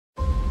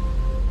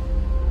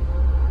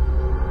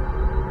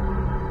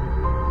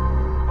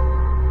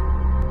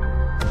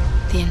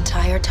The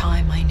entire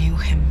time I knew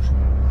him,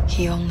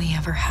 he only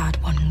ever had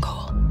one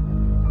goal.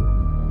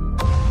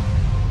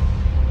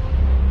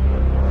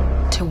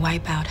 To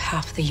wipe out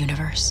half the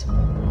universe.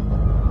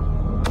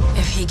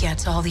 If he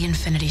gets all the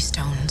Infinity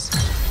Stones,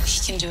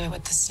 he can do it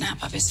with the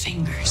snap of his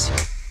fingers.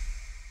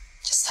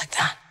 Just like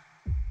that.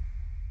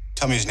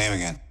 Tell me his name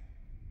again.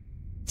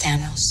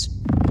 Thanos.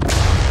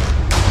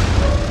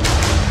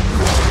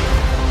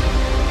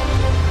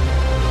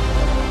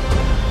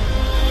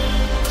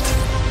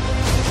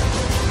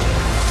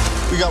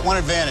 We got one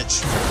advantage.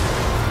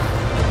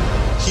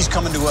 He's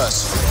coming to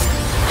us.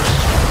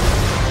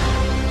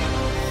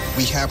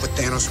 We have what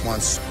Thanos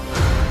wants,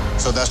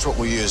 so that's what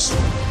we'll use.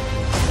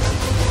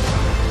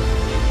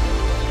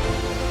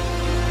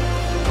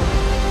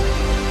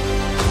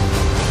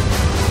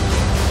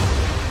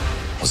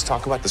 Let's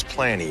talk about this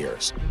plan of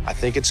yours. I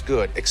think it's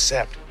good,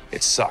 except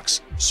it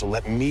sucks. So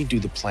let me do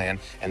the plan,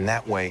 and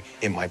that way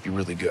it might be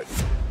really good.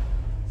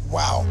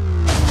 Wow.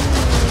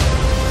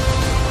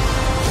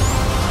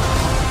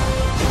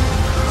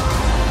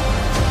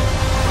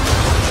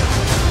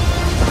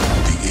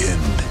 The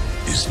end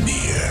is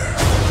near.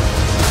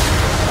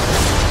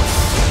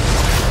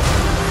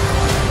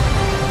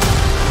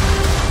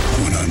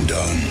 When I'm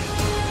done,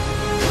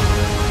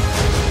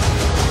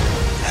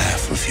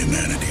 half of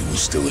humanity will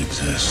still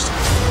exist.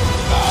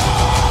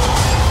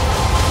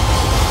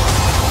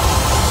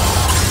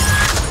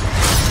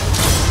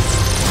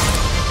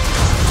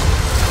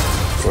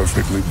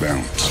 Perfectly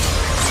balanced,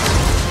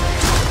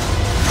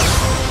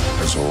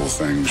 as all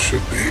things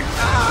should be.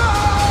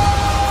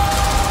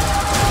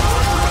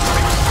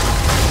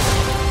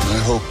 I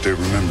hope they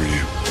remember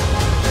you.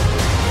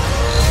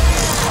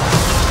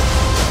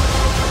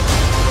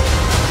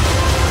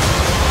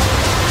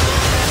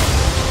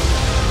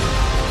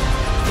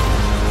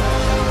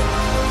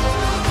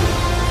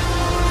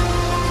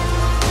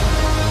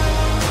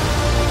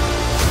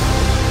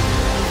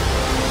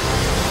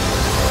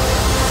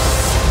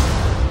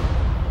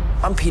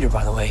 I'm Peter,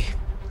 by the way.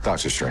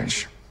 Doctor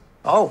Strange.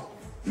 Oh,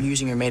 you're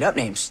using your made-up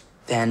names.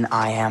 Then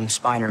I am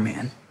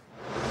Spider-Man.